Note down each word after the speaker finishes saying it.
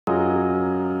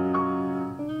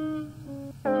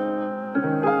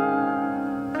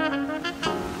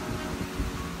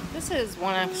This is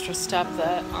one extra step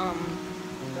that a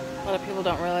lot of people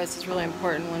don't realize is really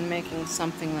important when making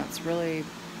something that's really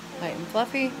light and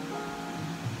fluffy,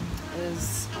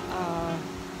 is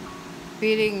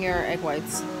beating your egg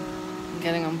whites and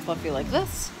getting them fluffy like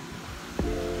this.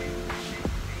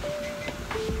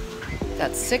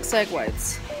 That's 6 egg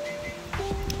whites,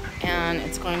 and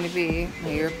it's going to be my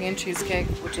European cheesecake,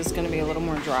 which is going to be a little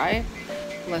more dry,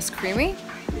 less creamy.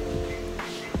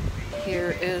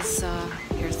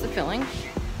 Here's the filling.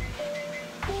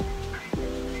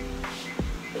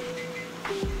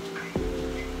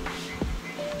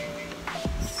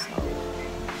 So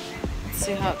let's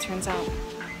see how it turns out.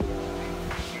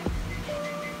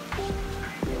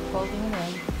 Folding it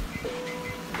in.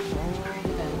 Fold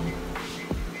it in.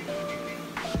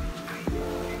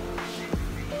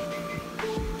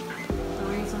 The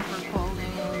reason for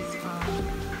folding is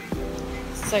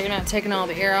so you're not taking all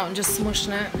the air out and just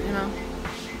smushing it, you know.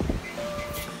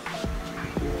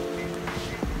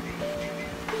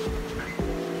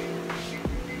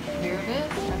 Here it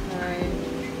is after I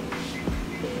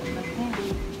put my pan.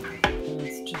 And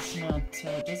it's just not,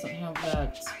 it doesn't have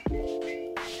that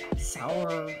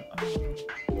sour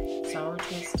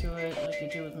taste to it like you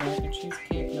do with American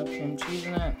cheesecake. No cream cheese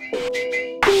in it.